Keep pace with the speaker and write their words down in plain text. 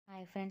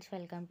Hi friends,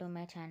 welcome to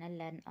my channel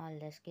learn all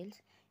the skills.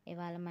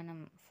 ఇవాళ మనం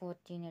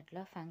 4th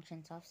యూనిట్లో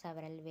functions of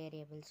several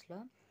వేరియబుల్స్లో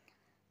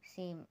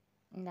same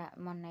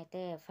మొన్న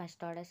అయితే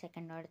first order,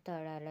 second order,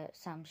 third order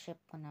sums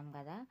చెప్పుకున్నాం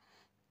కదా.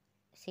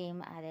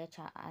 సేమ్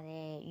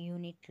అదే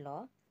యూనిట్లో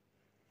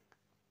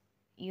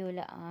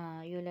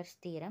యూలర్స్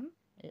థీరం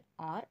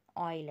ఆర్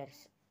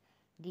ఆయిలర్స్,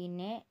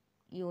 దీన్నే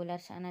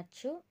యూలర్స్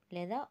అనొచ్చు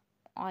లేదా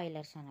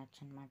ఆయిలర్స్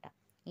అనొచ్చు అనమాట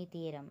ఈ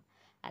థీరం.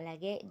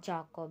 అలాగే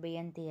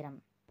జాకోబియన్ థీరం,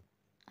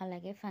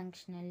 అలాగే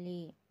ఫంక్షనల్లీ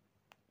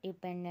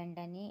డిపెండెంట్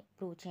అని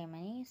ప్రూవ్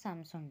చేయమని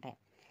సమ్స్ ఉంటాయి.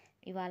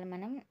 ఇవాళ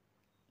మనం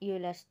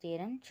యూలర్స్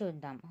థీరం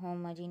చూద్దాం.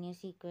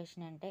 హోమోజీనియస్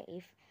ఈక్వేషన్ అంటే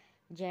if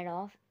Z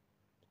of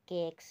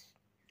kx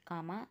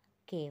comma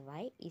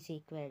KY is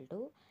equal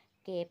to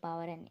k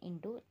power N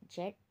into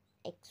Z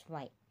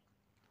XY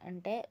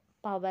అంటే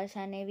పవర్స్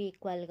అనేవి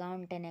ఈక్వల్గా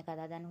ఉంటేనే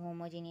కదా దాన్ని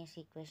హోమోజీనియస్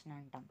ఈక్వేషన్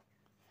అంటాం.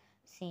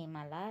 సేమ్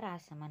అలా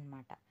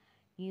రాసామన్నమాట.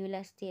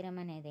 యూలర్స్ థీరం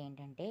అనేది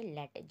ఏంటంటే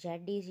let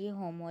Z is a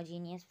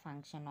homogeneous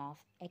function of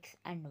X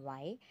and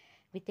why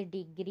with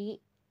degree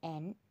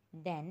N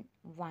then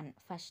 1.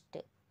 First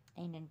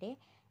ఏంటంటే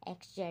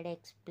X Z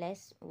X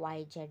plus why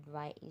Z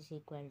Y is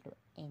equal to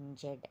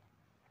NZ.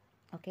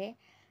 Okay,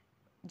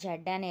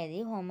 Z అనేది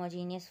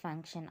homogeneous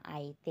function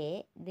అయితే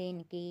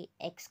దీనికి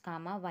X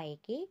comma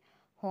వైకి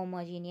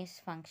homogeneous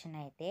function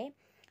అయితే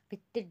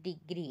with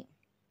degree,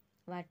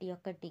 వాటి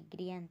యొక్క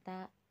degree అంతా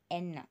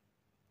ఎన్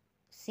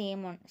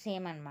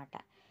same అనమాట.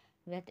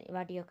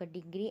 వాటి యొక్క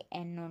డిగ్రీ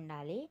ఎన్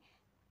ఉండాలి.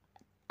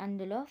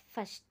 అందులో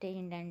ఫస్ట్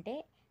ఏంటంటే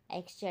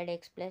X Z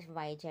X plus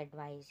why Z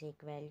Y is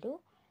equal to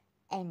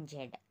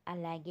NZ.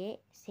 అలాగే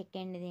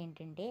సెకండ్ది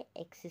ఏంటంటే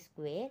X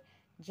square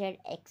Z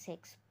X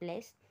X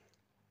plus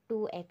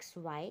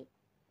 2xy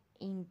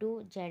into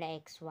Z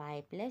X why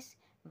plus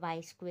y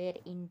square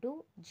into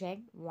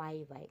Z Y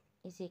why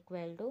is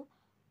equal to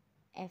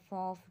F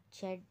of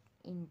Z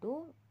into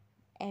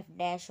F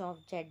dash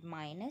of Z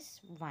minus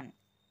 1.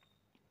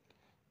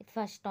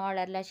 First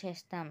ఆర్డర్లో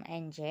చేస్తాం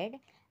NZ,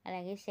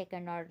 అలాగే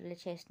second ఆర్డర్లో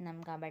చేస్తున్నాం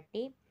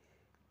కాబట్టి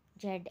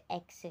Z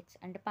X X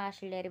అంటే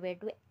partial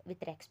derivative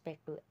with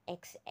respect to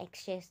X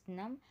X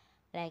చేస్తున్నాం,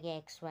 అలాగే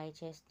X why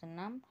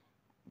చేస్తున్నాం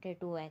అంటే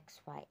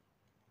 2xy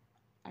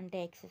అంటే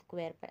ఎక్స్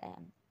స్క్వేర్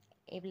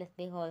ఏ plus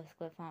B whole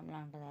square formula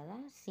ఉంటుంది కదా,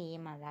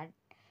 సేమ్ అలా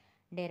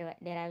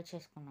డెరైవ్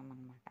చేసుకున్నాం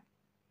అనమాట.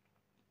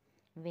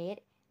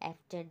 Wear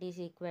F Z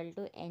is equal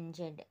to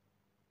NZ.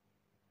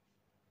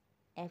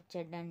 F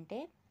Z అంటే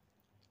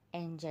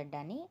ఎన్జెడ్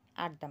అని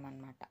అర్థం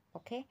అనమాట.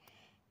 ఓకే,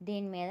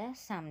 దీని మీద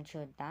సమ్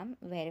చూద్దాం.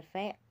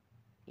 Verify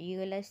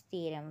Euler's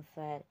theorem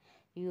for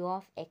you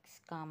of X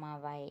comma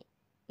why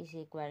is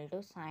equal to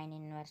sine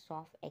inverse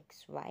of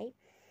X why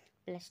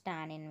plus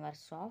tan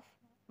inverse of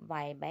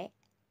y by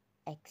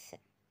X.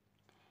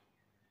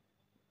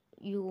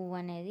 You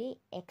అనేది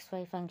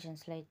XY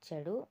ఫంక్షన్స్లో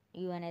ఇచ్చాడు.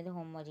 యూ అనేది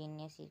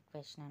హోమోజీనియస్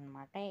ఈక్వేషన్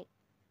అనమాట.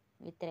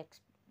 With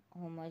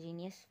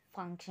homogeneous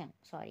function,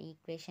 sorry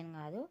equation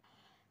కాదు,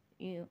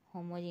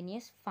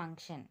 homogeneous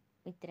function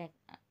with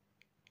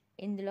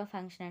ఇందులో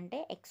function అంటే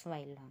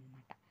ఎక్స్వైలో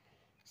అనమాట.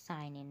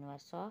 Sine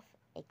inverse of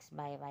X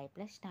by why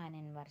plus tan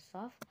inverse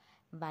of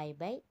y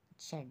by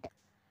Z.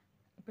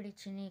 ఇప్పుడు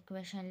ఇచ్చిన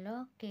ఈక్వేషన్లో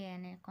కే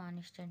అనే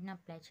కాన్స్టెంట్ని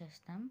అప్లై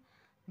చేస్తాం.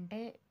 అంటే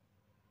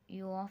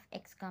you of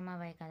X comma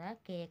why కదా,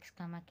 kx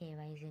comma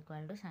KY is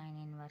equal to sine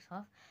inverse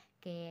of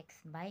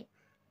kx by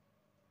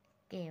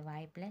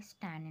KY plus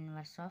tan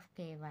inverse of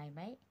KY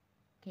by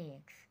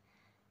kx.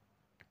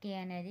 కే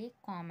అనేది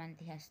common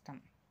తీసేస్తాం.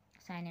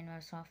 Sine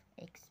inverse of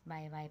X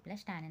by why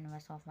plus tan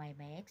inverse of y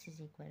by X is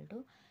equal to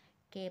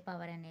k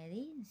power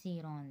అనేది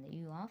 0 ఉంది.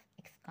 You of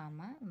X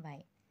comma why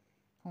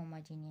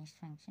homogeneous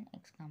function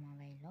X comma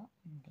వైలో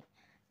ఉంది.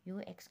 U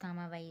X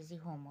comma why is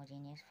ఈ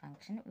homogeneous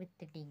function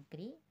with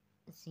degree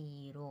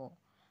 0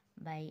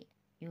 by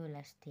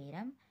Euler's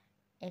theorem.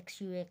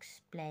 ఎక్స్యూఎక్స్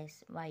plus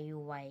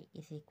వైయువై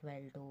is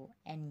equal to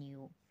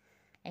ఎన్యూ.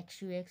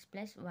 ఎక్స్యూఎక్స్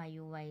plus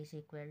వైయువై is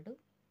equal to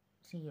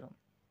 0.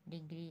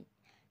 Degree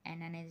ఎన్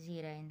అనేది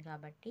 0 అయింది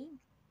కాబట్టి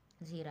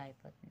 0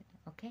 అయిపోతుంది.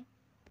 Okay,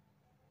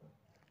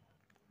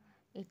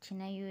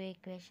 ఇచ్చిన you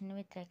equation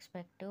with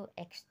respect to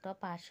ఎక్స్తో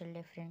partial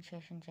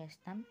differentiation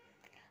చేస్తాం.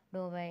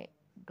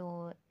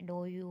 Do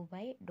you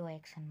by do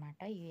X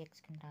అనమాట.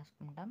 UX కింద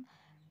రాసుకుంటాం.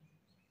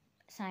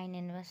 Sine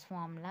inverse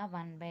formula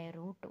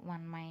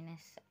 1/√1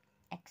 minus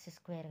X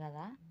square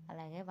కదా,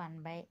 అలాగే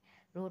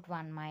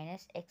 1/√1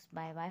 minus X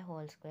by y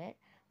whole square.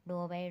 Do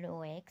by do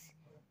X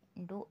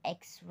into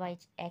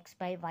X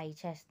by why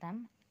చేస్తాం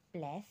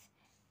plus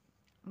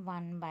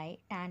 1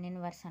 tan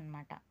inverse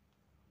అనమాట.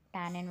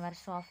 Tan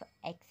inverse of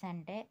X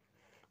అంటే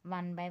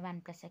 1/1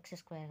 plus X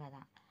square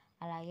కదా,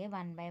 అలాగే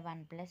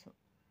 1/1 plus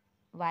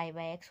y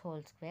by X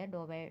whole square.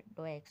 Do by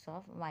do X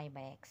of y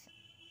by X.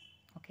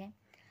 Okay,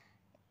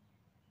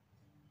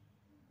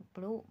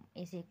 ఇప్పుడు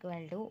is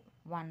equal to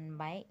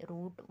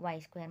 1/√y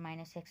square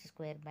minus X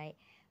square by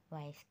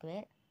y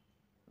square.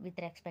 With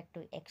respect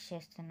to X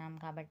చేస్తున్నాం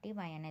కాబట్టి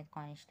why అనేది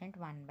constant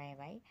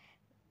 1/y.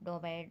 Do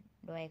by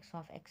do X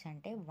of X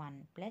అంటే 1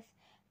 plus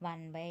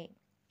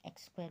 1/x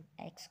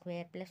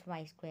square plus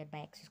y square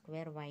by X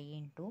square y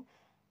into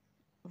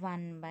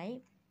 1 by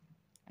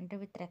అంటే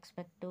with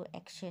respect to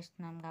X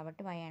చేస్తున్నాం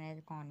కాబట్టి y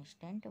అనేది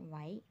constant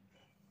y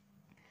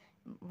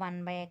 1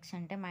 by X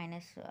అంటే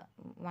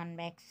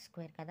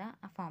 -1/x² కదా,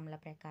 ఆ formula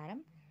ప్రకారం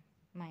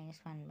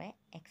 -1 by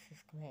x²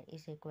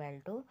 is equal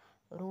to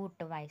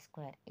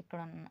 √y².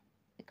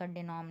 ఇక్కడ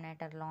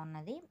డినామినేటర్లో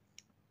ఉన్నది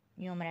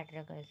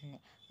న్యూమరేటర్కి వెళ్తుంది.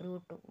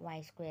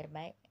 √y²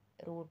 by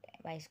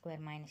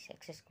 √y² -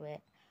 x²,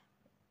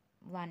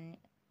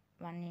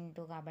 1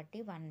 into కాబట్టి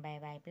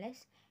 1/y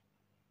ప్లస్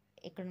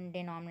ఇక్కడ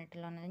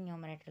డినామినేటర్లో ఉన్నది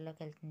న్యూమరేటర్లోకి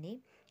వెళ్తుంది.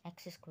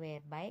 x²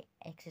 by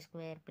x²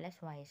 plus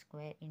y²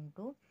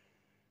 into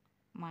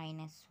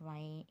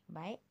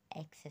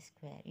 -y/x².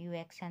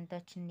 ux ఎంత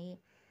వచ్చింది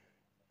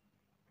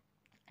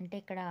అంటే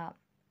ఇక్కడ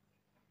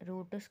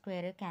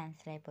 √²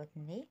 క్యాన్సిల్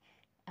అయిపోతుంది,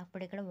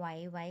 అప్పుడు ఇక్కడ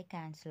y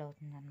క్యాన్సిల్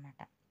అవుతుంది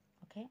అనమాట.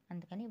 ఓకే,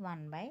 అందుకని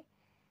 1 బై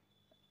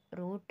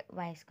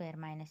 √y² -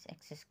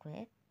 x²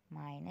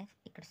 మైనస్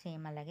ఇక్కడ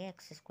సేమ్ అలాగే x²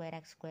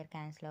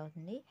 క్యాన్సిల్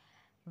అవుతుంది,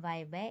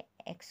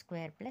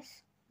 y/x² ప్లస్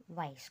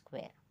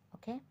y².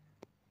 ఓకే,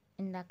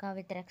 ఇందాక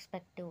విత్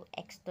రెస్పెక్ట్ టు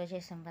ఎక్స్తో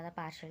చేసాం కదా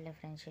partial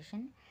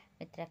differentiation,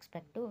 with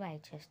respect to y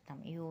చేస్తాం.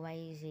 uy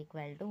is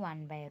equal to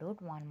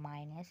 1/√1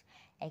 minus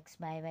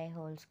x/y²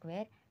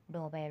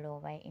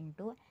 ∂y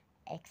into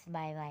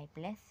x/y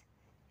plus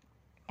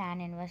tan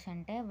inverse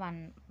అంటే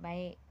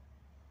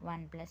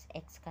 1/1 plus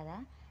x కదా,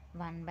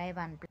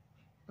 1/1 plus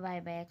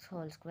y/x²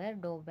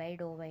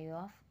 ∂y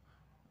of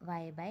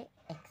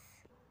y/x.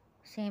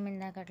 Same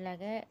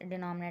ఇందాకట్లాగే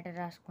denominator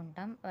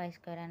రాసుకుంటాం.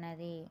 y²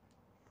 అనేది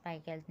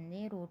పైకి వెళ్తుంది,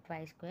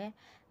 √y²,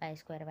 y²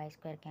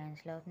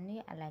 cancel అవుతుంది,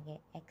 అలాగే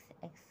x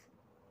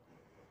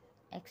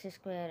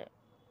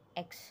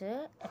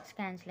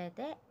cancel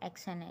అయితే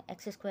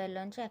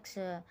x²లోంచి x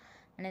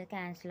అనేది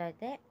క్యాన్సిల్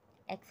అయితే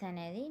x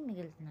అనేది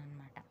మిగులుతుంది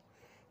అనమాట.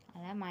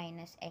 అలా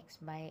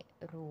 -x/y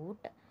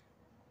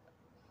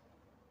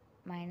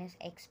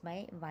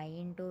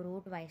into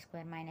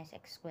 √y²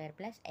 - x²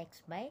 plus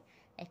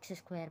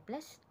x/x²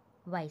 plus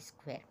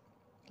y².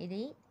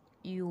 ఇది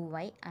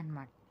uy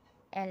అన్నమాట.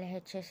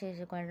 LHS is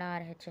equal to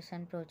RHS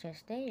అని ప్రూవ్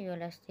చేస్తే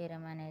యూలర్స్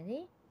థీరం అనేది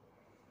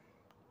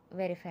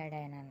వెరిఫైడ్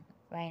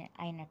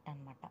అయినట్టు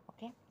అనమాట.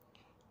 Okay,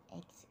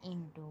 x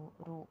into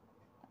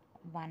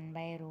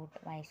 1/√y² -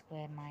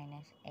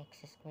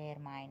 x²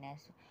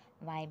 minus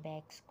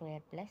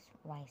y/x² plus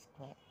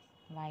y²,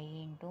 y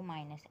into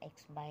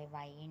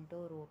 -x/y into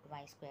 √y²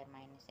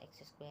 - x²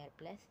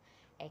 plus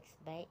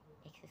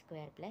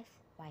x/x² plus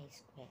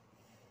y².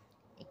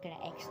 ఇక్కడ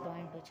xతో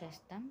into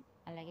చేస్తాం,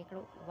 అలాగే ఇక్కడ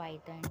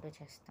yతో ఇంటూ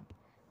చేస్తాం.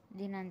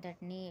 దీని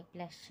అంతటిని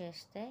ప్లస్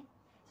చేస్తే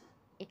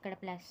ఇక్కడ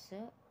ప్లస్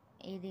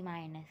ఇది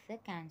మైనస్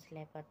క్యాన్సిల్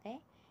అయిపోతాయి,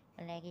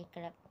 అలాగే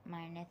ఇక్కడ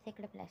మైనస్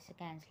ఇక్కడ ప్లస్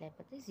క్యాన్సిల్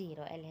అయిపోతే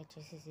 0.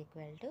 LHS is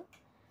equal to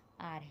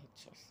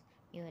RHS.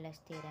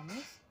 Euler's theorem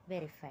is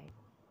verified.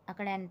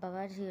 అక్కడ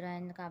n/0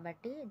 అయింది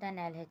కాబట్టి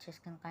దాన్ని LHS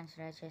కింద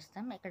కన్సిడర్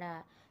చేస్తాం. ఇక్కడ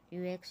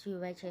ux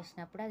uy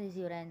చేసినప్పుడు అది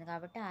 0 అయింది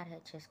కాబట్టి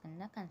RHS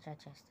కింద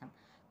కన్సిడర్ చేస్తాం.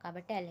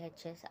 కాబట్టి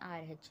LHS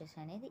RHS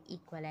అనేది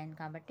ఈక్వల్ అయింది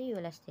కాబట్టి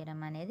యూలర్స్ థీరం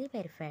అనేది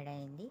వెరిఫైడ్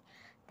అయింది.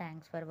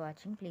 Thanks for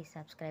watching. Please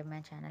subscribe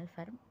my channel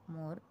for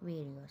more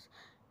videos.